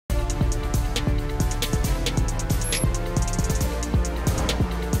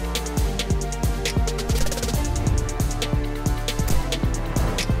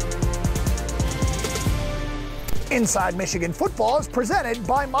Inside Michigan Football is presented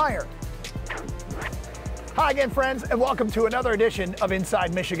by Meyer. Hi again, friends, and welcome to another edition of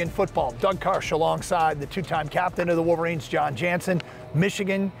Inside Michigan Football. Doug Karsh alongside the two-time captain of the Wolverines, John Jansen.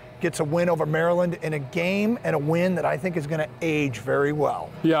 Michigan gets a win over Maryland in a game and a win that I think is going to age very well.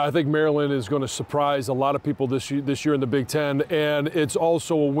 Yeah, I think Maryland is going to surprise a lot of people this year in the Big Ten, and it's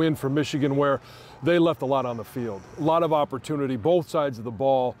also a win for Michigan where they left a lot on the field. A lot of opportunity, both sides of the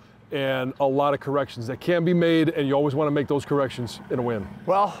ball, and a lot of corrections that can be made, and you always want to make those corrections in a win.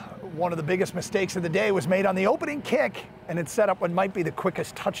 Well, one of the biggest mistakes of the day was made on the opening kick, and it set up what might be the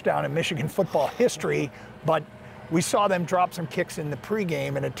quickest touchdown in Michigan football history, but we saw them drop some kicks in the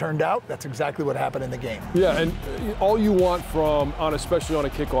pregame, and it turned out that's exactly what happened in the game. Yeah, and all you want especially on a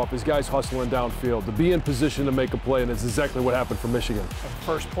kickoff, is guys hustling downfield, to be in position to make a play, and it's exactly what happened for Michigan.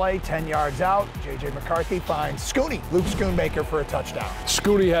 First play, 10 yards out, J.J. McCarthy finds Luke Schoonmaker for a touchdown.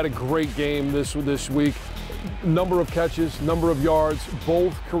 Schooney had a great game this week. Number of catches, number of yards,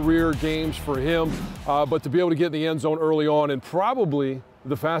 both career games for him, but to be able to get in the end zone early on, and probably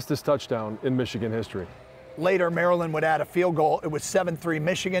the fastest touchdown in Michigan history. Later, Maryland would add a field goal. It was 7-3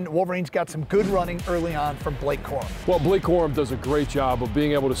 Michigan. Wolverines got some good running early on from Blake Corum. Well, Blake Corum does a great job of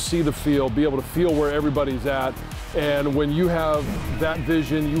being able to see the field, be able to feel where everybody's at. And when you have that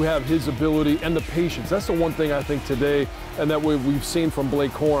vision, you have his ability and the patience. That's the one thing I think today, and that we've seen from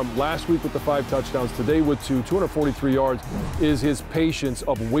Blake Corum last week with the 5 touchdowns, today with 243 yards, is his patience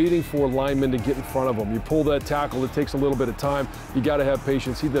of waiting for linemen to get in front of him. You pull that tackle, it takes a little bit of time. You got to have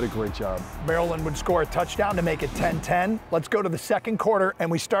patience. He did a great job. Maryland would score a touchdown to make it 10-10. Let's go to the second quarter,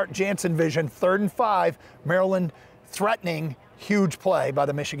 and we start Jansen vision, 3rd and 5. Maryland threatening. Huge play by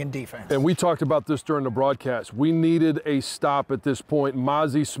the Michigan defense. And we talked about this during the broadcast. We needed a stop at this point.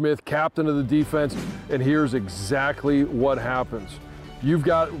 Mazi Smith, captain of the defense, and here's exactly what happens. You've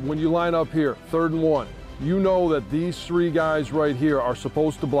got, when you line up here, 3rd and 1, you know that these 3 guys right here are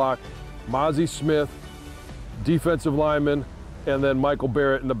supposed to block. Mazi Smith, defensive lineman, and then Michael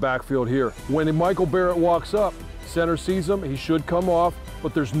Barrett in the backfield here. When Michael Barrett walks up, center sees him, he should come off,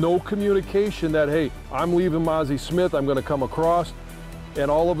 but there's no communication that, hey, I'm leaving Mazi Smith, I'm going to come across, and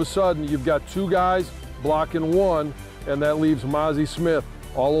all of a sudden you've got 2 guys blocking 1, and that leaves Mazi Smith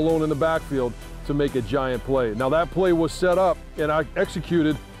all alone in the backfield to make a giant play. Now that play was set up and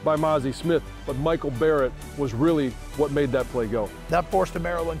executed by Mazi Smith, but Michael Barrett was really what made that play go. That forced a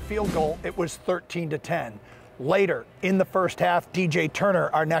Maryland field goal. It was 13-10. Later in the first half, DJ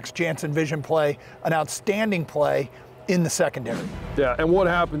Turner, our next Jansen vision play, an outstanding play in the secondary. Yeah, and what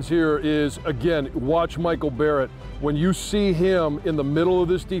happens here is, again, watch Michael Barrett. When you see him in the middle of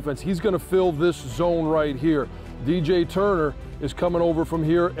this defense, he's going to fill this zone right here. DJ Turner is coming over from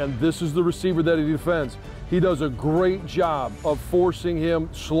here, and this is the receiver that he defends. He does a great job of forcing him,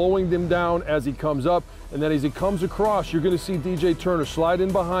 slowing him down as he comes up, and then as he comes across, you're going to see DJ Turner slide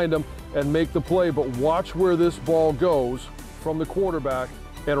in behind him and make the play. But watch where this ball goes from the quarterback,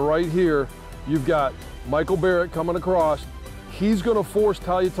 and right here, you've got Michael Barrett coming across. He's going to force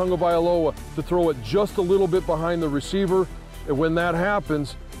Talia Tagovailoa to throw it just a little bit behind the receiver, and when that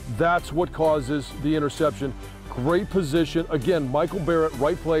happens, that's what causes the interception. Great position. Again, Michael Barrett,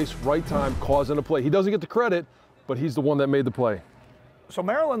 right place, right time, causing a play. He doesn't get the credit, but he's the one that made the play. So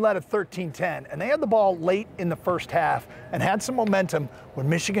Maryland led at 13-10, and they had the ball late in the first half and had some momentum when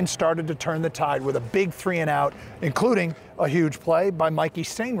Michigan started to turn the tide with a big 3-and-out, including a huge play by Mikey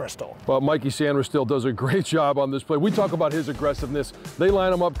Sainristil. Well, Mikey Sainristil does a great job on this play. We talk about his aggressiveness. They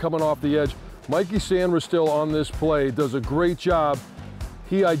line him up coming off the edge. Mikey Sainristil on this play does a great job.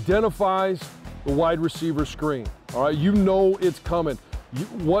 He identifies the wide receiver screen. All right, you know it's coming.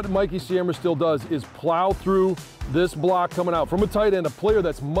 What Mikey Sainristil does is plow through this block coming out from a tight end, a player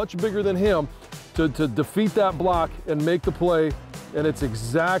that's much bigger than him, to defeat that block and make the play, and it's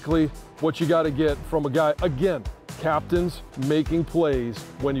exactly what you got to get from a guy, again, captains making plays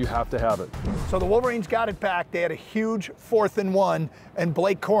when you have to have it. So the Wolverines got it back. They had a huge 4th and 1, and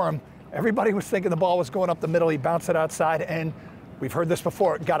Blake Corum, everybody was thinking the ball was going up the middle. He bounced it outside, and we've heard this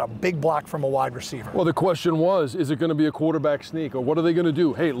before, got a big block from a wide receiver. Well, the question was, is it going to be a quarterback sneak, or what are they going to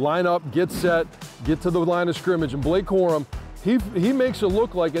do? Hey, line up, get set, get to the line of scrimmage. And Blake Corum, he makes it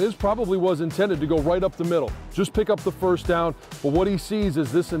look like, and this probably was intended to go right up the middle, just pick up the first down. But what he sees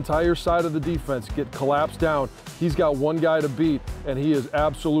is this entire side of the defense get collapsed down. He's got one guy to beat, and he is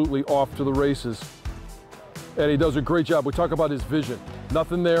absolutely off to the races. And he does a great job. We talk about his vision.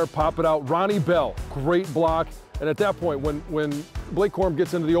 Nothing there, pop it out. Ronnie Bell, great block. And at that point, when Blake Corum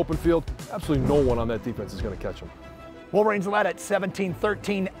gets into the open field, absolutely no one on that defense is going to catch him. Wolverines led at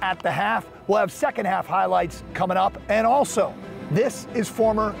 17-13 at the half. We'll have second half highlights coming up, and also This is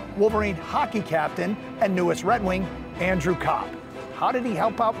former Wolverine hockey captain and newest Red Wing, Andrew Kopp. How did he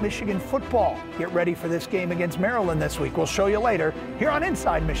help out Michigan football? Get ready for this game against Maryland this week. We'll show you later here on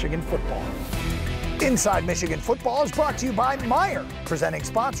Inside Michigan Football. Inside Michigan Football is brought to you by Meijer, presenting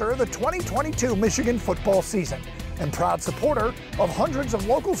sponsor of the 2022 Michigan football season and proud supporter of hundreds of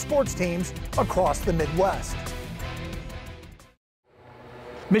local sports teams across the Midwest.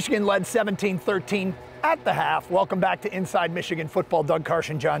 Michigan led 17-13 at the half. Welcome back to Inside Michigan Football. Doug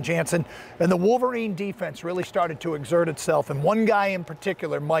Karsh, John Jansen. And the Wolverine defense really started to exert itself, and one guy in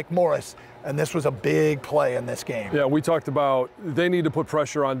particular, Mike Morris, and this was a big play in this game. Yeah, we talked about they need to put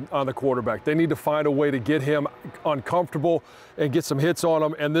pressure on the quarterback. They need to find a way to get him uncomfortable and get some hits on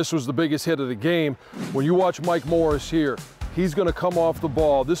him, and this was the biggest hit of the game. When you watch Mike Morris here, he's going to come off the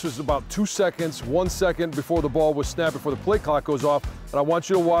ball. This was about 2 seconds, 1 second before the ball was snapped, before the play clock goes off. And I want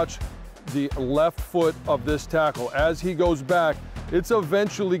you to watch the left foot of this tackle. As he goes back, it's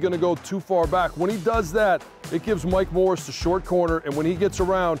eventually going to go too far back. When he does that, it gives Mike Morris the short corner, and when he gets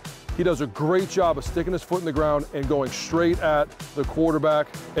around, he does a great job of sticking his foot in the ground and going straight at the quarterback.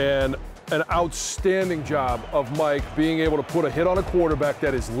 And an outstanding job of Mike being able to put a hit on a quarterback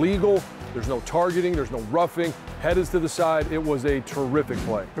that is legal. There's no targeting, there's no roughing. Head is to the side. It was a terrific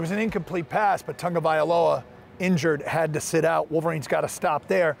play. It was an incomplete pass, but Tagovailoa, injured, had to sit out. Wolverines got to stop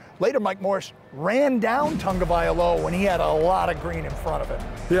there. Later, Mike Morris ran down Tagovailoa when he had a lot of green in front of him.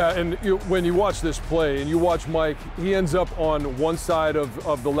 Yeah, and when you watch this play and you watch Mike, he ends up on one side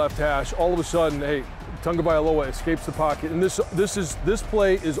of the left hash. All of a sudden, hey, Tagovailoa escapes the pocket, and this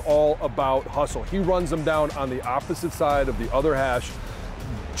play is all about hustle. He runs him down on the opposite side of the other hash,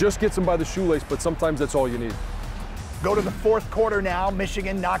 just gets him by the shoelace, but sometimes that's all you need. Go to the fourth quarter now.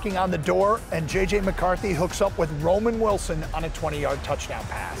 Michigan knocking on the door, and J.J. McCarthy hooks up with Roman Wilson on a 20-yard touchdown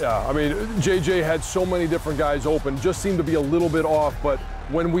pass. Yeah, I mean, J.J. had so many different guys open, just seemed to be a little bit off, but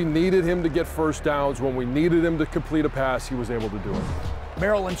when we needed him to get first downs, when we needed him to complete a pass, he was able to do it.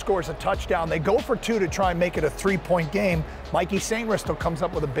 Maryland scores a touchdown. They go for two to try and make it a three-point game. Mikey Sainristil comes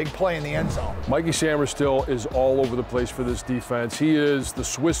up with a big play in the end zone. Mikey Sainristil is all over the place for this defense. He is the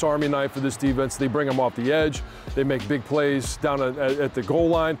Swiss Army knife for this defense. They bring him off the edge. They make big plays down at the goal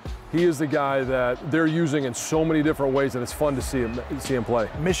line. He is the guy that they're using in so many different ways, and it's fun to see him play.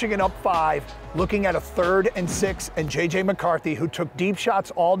 Michigan up 5, looking at a 3rd and 6, and J.J. McCarthy, who took deep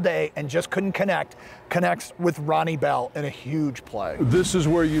shots all day and just couldn't connect, connects with Ronnie Bell in a huge play. This is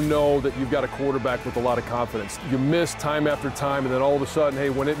where you know that you've got a quarterback with a lot of confidence. You miss time after time, and then all of a sudden, hey,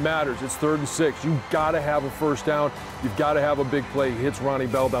 when it matters, it's 3rd and 6. You've got to have a first down. You've got to have a big play. He hits Ronnie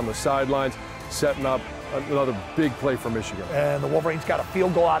Bell down the sidelines, setting up another big play for Michigan. And the Wolverines got a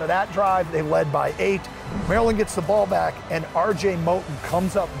field goal out of that drive. They led by 8. Maryland gets the ball back, and R.J. Moten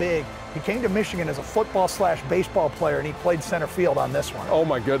comes up big. He came to Michigan as a football/baseball player, and he played center field on this one. Oh,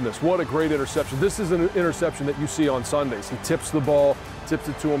 my goodness. What a great interception. This is an interception that you see on Sundays. He tips the ball, tips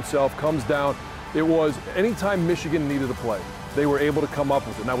it to himself, comes down. It was anytime Michigan needed a play, they were able to come up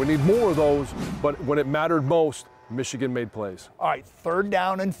with it. Now, we need more of those, but when it mattered most, Michigan made plays. All right, 3rd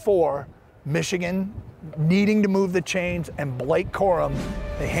down and 4. Michigan needing to move the chains, and Blake Corum,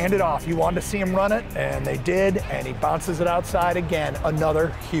 they hand it off. You wanted to see him run it, and they did, and he bounces it outside again. Another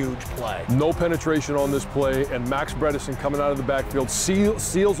huge play. No penetration on this play, and Max Bredesen coming out of the backfield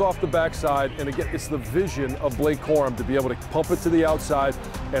seals off the backside, and again, it's the vision of Blake Corum to be able to pump it to the outside,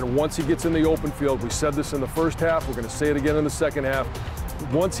 and once he gets in the open field, we said this in the first half, we're going to say it again in the second half,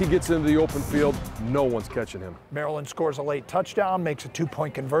 once he gets into the open field, no one's catching him. Maryland scores a late touchdown, makes a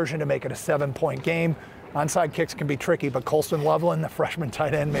 2-point conversion to make it a 7-point game. Onside kicks can be tricky, but Colston Loveland, the freshman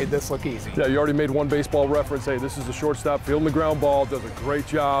tight end, made this look easy. Yeah, you already made one baseball reference. Hey, this is a shortstop, fielding the ground ball, does a great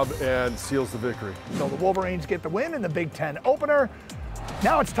job, and seals the victory. So the Wolverines get the win in the Big Ten opener.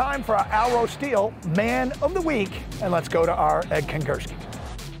 Now it's time for our Al Steele Man of the Week, and let's go to our Ed Kongerski.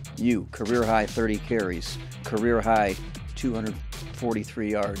 You, career high 30 carries, career high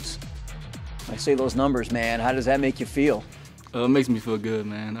 243 yards. I say those numbers, man. How does that make you feel? It makes me feel good,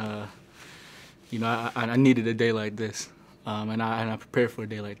 man. You know, I needed a day like this, and I prepared for a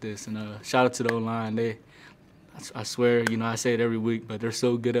day like this. And shout out to the O-line. I swear, you know, I say it every week, but they're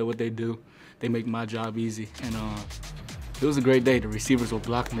so good at what they do. They make my job easy. And it was a great day. The receivers were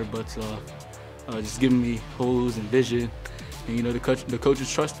blocking their butts off, just giving me holes and vision. And, you know, the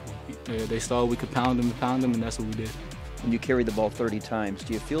coaches trusted me. They saw we could pound them, and that's what we did. When you carry the ball 30 times,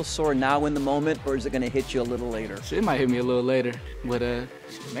 do you feel sore now in the moment, or is it going to hit you a little later? It might hit me a little later, but it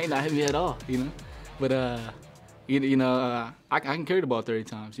may not hit me at all, you know. But I can carry the ball 30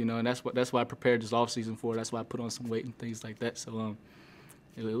 times, you know, and that's why I prepared this offseason for. That's why I put on some weight and things like that. So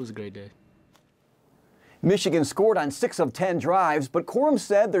it was a great day. Michigan scored on 6 of 10 drives, but Corum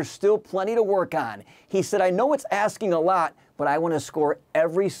said there's still plenty to work on. He said, "I know it's asking a lot, but I want to score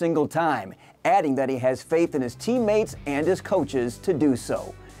every single time," adding that he has faith in his teammates and his coaches to do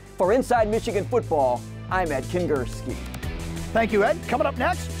so. For Inside Michigan Football, I'm Ed Kingerski. Thank you, Ed. Coming up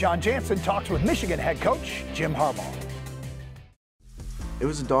next, John Jansen talks with Michigan head coach Jim Harbaugh. It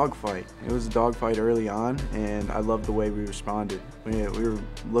was a dogfight. It was a dogfight early on, and I loved the way we responded. We were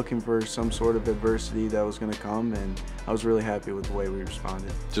looking for some sort of adversity that was going to come, and I was really happy with the way we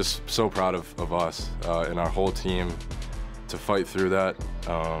responded. Just so proud of us and our whole team to fight through that,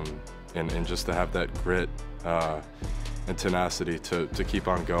 and just to have that grit and tenacity to keep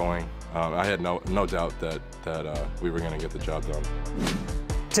on going. I had no doubt that we were going to get the job done.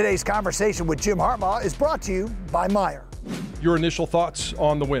 Today's conversation with Jim Harbaugh is brought to you by Meijer. Your initial thoughts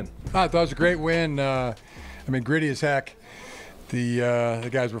on the win? I thought it was a great win. I mean, gritty as heck. The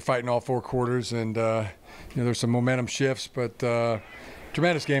guys were fighting all 4 quarters, and there's some momentum shifts, but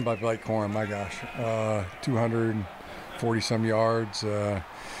tremendous game by Blake Corum. My gosh, 240 some yards,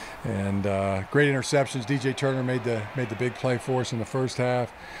 and great interceptions. DJ Turner made the big play for us in the first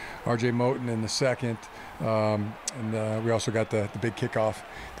half. R.J. Moten in the second, and we also got the big kickoff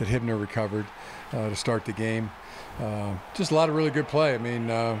that Hibner recovered to start the game. Just a lot of really good play. I mean,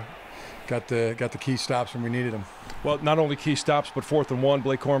 got the key stops when we needed them. Well, not only key stops, but 4th and 1.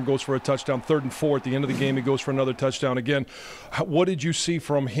 Blake Corum goes for a touchdown. 3rd and 4 at the end of the game, he goes for another touchdown again. What did you see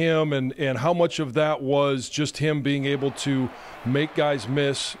from him, and how much of that was just him being able to make guys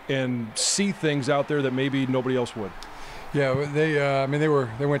miss and see things out there that maybe nobody else would? Yeah,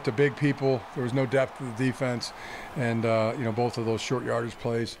 they went to big people. There was no depth to the defense, and both of those short yardage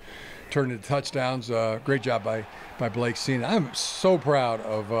plays turned into touchdowns. Great job by Blake seeing it. I'm so proud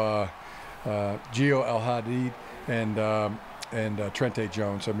of Gio El Hadid and Trente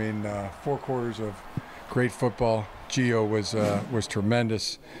Jones. I mean, 4 quarters of great football. Gio was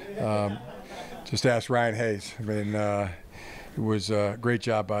tremendous. Just ask Ryan Hayes. I mean, it was a great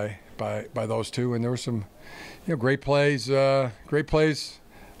job by those two, and there were some great plays. A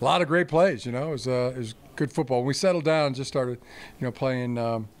lot of great plays. It was good football. When we settled down and just started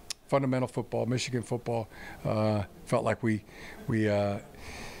playing fundamental football, Michigan football, felt like we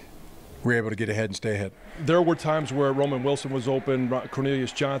were able to get ahead and stay ahead. There were times where Roman Wilson was open,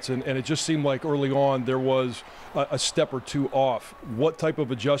 Cornelius Johnson, and it just seemed like early on there was a step or two off. What type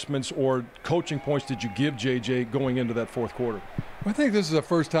of adjustments or coaching points did you give JJ going into that 4th quarter? I think this is the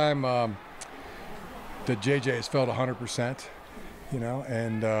first time that JJ has felt 100%,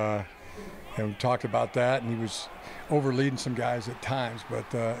 and we talked about that, and he was overleading some guys at times, but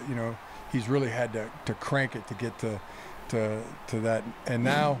he's really had to crank it to get to that, and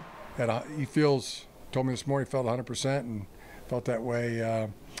now he told me this morning he felt 100% and felt that way. I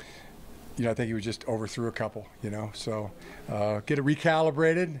think he was just overthrew a couple, so get it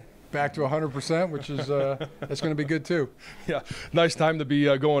recalibrated back to 100%, which is that's going to be good too. Yeah, nice time to be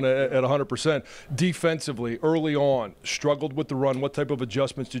going at 100%. Defensively, early on, struggled with the run. What type of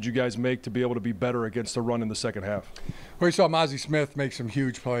adjustments did you guys make to be able to be better against the run in the second half? Well, we saw Mozzie Smith make some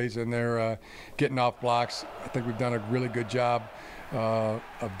huge plays, and they're getting off blocks. I think we've done a really good job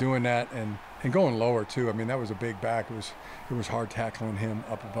of doing that and going lower too. I mean, that was a big back. It was hard tackling him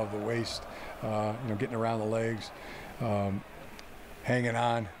up above the waist, getting around the legs, hanging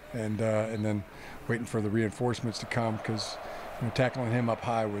on, and then waiting for the reinforcements to come, because tackling him up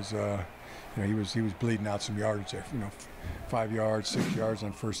high was he was bleeding out some yardage there. 5 yards, 6 yards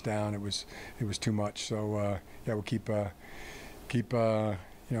on first down. It was too much. So we'll keep something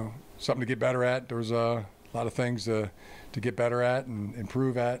to get better at. There was a lot of things to get better at and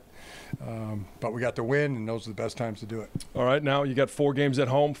improve at. But we got the win, and those are the best times to do it. All right, now you got 4 games at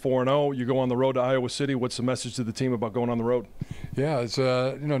home, 4-0. You go on the road to Iowa City. What's the message to the team about going on the road? Yeah, it's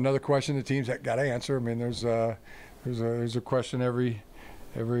another question the team's got to answer. I mean, there's a question every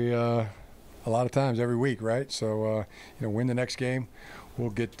a lot of times every week, right? So win the next game. We'll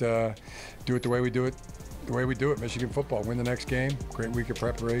do it the way we do it. The way we do it, Michigan football. Win the next game. Great week of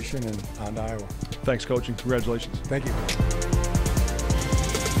preparation, and on to Iowa. Thanks, Coach, and congratulations. Thank you.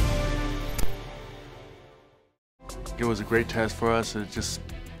 It was a great test for us, just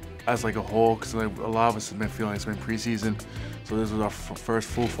as like a whole, because like a lot of us have been feeling it's been preseason. So this was our first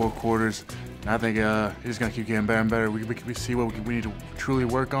full 4 quarters, and I think it's just gonna keep getting better and better. We see what we need to truly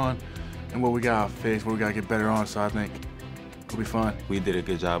work on, and what we gotta face, what we gotta get better on. So I think it'll be fun. We did a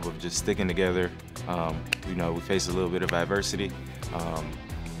good job of just sticking together. We faced a little bit of adversity,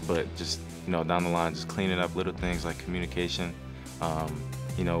 but just down the line, just cleaning up little things like communication.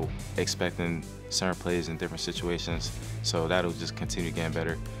 Expecting certain plays in different situations. So that'll just continue getting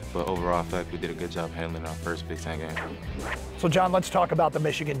better. But overall, I feel like we did a good job handling our first Big Ten game. So, John, let's talk about the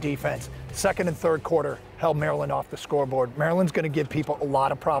Michigan defense. Second and third quarter held Maryland off the scoreboard. Maryland's going to give people a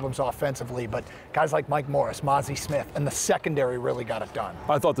lot of problems offensively, but guys like Mike Morris, Mozzie Smith, and the secondary really got it done.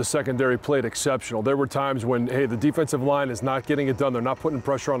 I thought the secondary played exceptional. There were times when, hey, the defensive line is not getting it done. They're not putting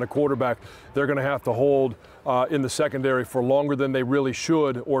pressure on the quarterback. They're going to have to hold in the secondary for longer than they really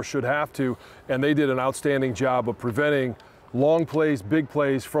should or should have to, and they did an outstanding job of preventing long plays, big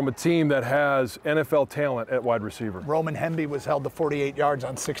plays from a team that has NFL talent at wide receiver. Roman Hemby was held to 48 yards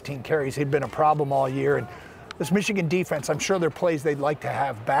on 16 carries. He'd been a problem all year. And this Michigan defense, I'm sure there are plays they'd like to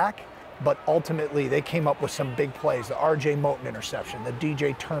have back, but ultimately they came up with some big plays. The R.J. Moten interception, the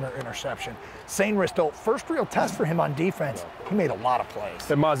DJ Turner interception. Sane Risto, first real test for him on defense. He made a lot of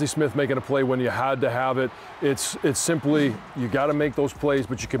plays. And Mozzie Smith making a play when you had to have it. It's simply, you got to make those plays,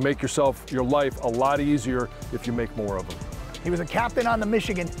 but you can make your life a lot easier if you make more of them. He was a captain on the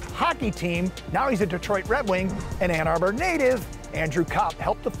Michigan hockey team. Now he's a Detroit Red Wing. And Ann Arbor native Andrew Kopp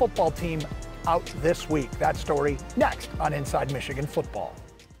helped the football team out this week. That story next on Inside Michigan Football.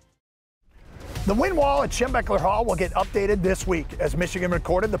 The win wall at Schembechler Hall will get updated this week as Michigan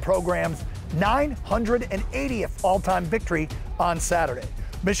recorded the program's 980th all-time victory on Saturday.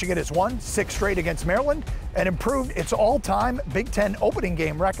 Michigan has won 6 straight against Maryland and improved its all-time Big Ten opening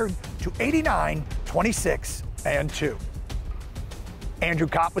game record to 89, 26, and 2. Andrew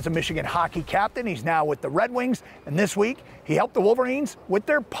Kopp was a Michigan hockey captain. He's now with the Red Wings, and this week he helped the Wolverines with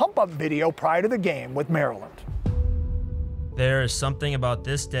their pump-up video prior to the game with Maryland. There is something about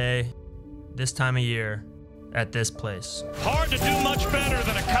this day, this time of year, at this place. Hard to do much better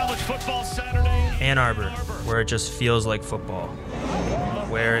than a college football Saturday. Ann Arbor, where it just feels like football,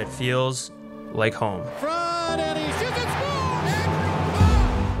 where it feels like home.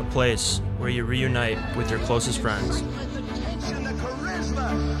 A place where you reunite with your closest friends,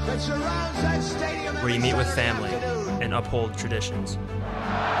 where you meet with family and uphold traditions.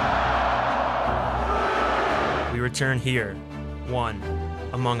 We return here, one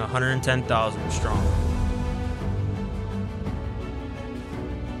among 110,000 strong.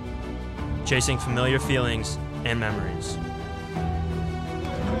 Chasing familiar feelings and memories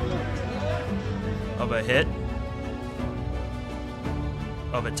of a hit,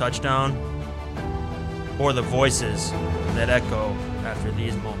 of a touchdown, or the voices that echo after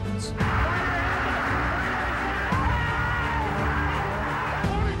these moments.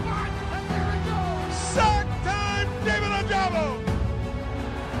 Sack time, David Ojabo!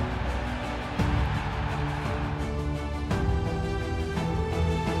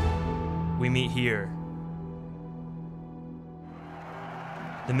 We meet here.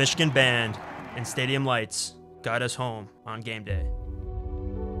 The Michigan Band and Stadium Lights guide us home on game day.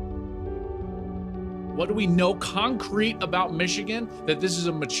 What do we know concrete about Michigan? That this is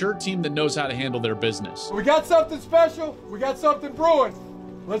a mature team that knows how to handle their business. We got something special. We got something brewing.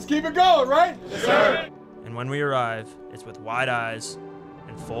 Let's keep it going, right? Yes, sir. And when we arrive, it's with wide eyes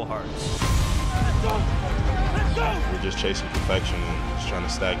and full hearts. We're just chasing perfection and just trying to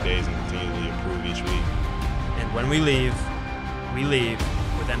stack days and continually improve each week. And when we leave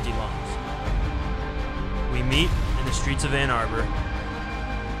with empty lungs. We meet in the streets of Ann Arbor,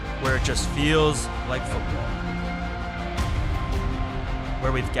 where it just feels like football.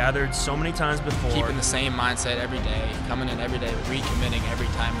 Where we've gathered so many times before. Keeping the same mindset every day, coming in every day, recommitting every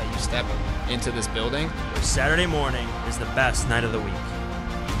time that you step into this building. Where Saturday morning is the best night of the week.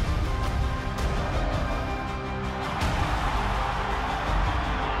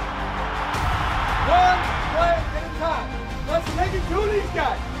 One play at a time. Let's take it to these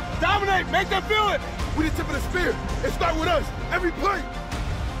guys. Dominate, make them feel it. We the tip of the spear. It starts with us, every play.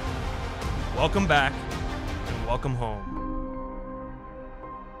 Welcome back and welcome home.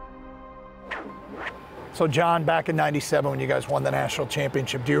 So, John, back in '97 when you guys won the national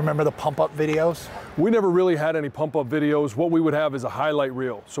championship, do you remember the pump-up videos? We never really had any pump-up videos. What we would have is a highlight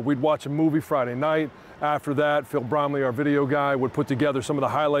reel. So we'd watch a movie Friday night. After that, Phil Bromley, our video guy, would put together some of the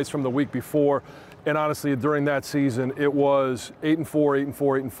highlights from the week before. And honestly, during that season, it was 8-4,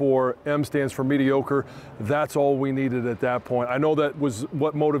 8-4, 8-4. M stands for mediocre. That's all we needed at that point. I know that was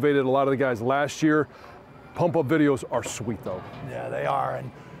what motivated a lot of the guys last year. Pump-up videos are sweet, though. Yeah, they are. And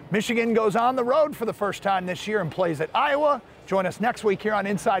Michigan goes on the road for the first time this year and plays at Iowa. Join us next week here on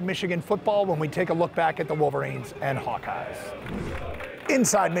Inside Michigan Football when we take a look back at the Wolverines and Hawkeyes.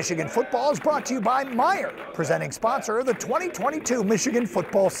 Inside Michigan Football is brought to you by Meijer, presenting sponsor of the 2022 Michigan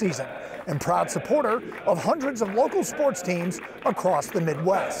football season and proud supporter of hundreds of local sports teams across the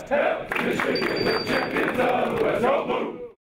Midwest.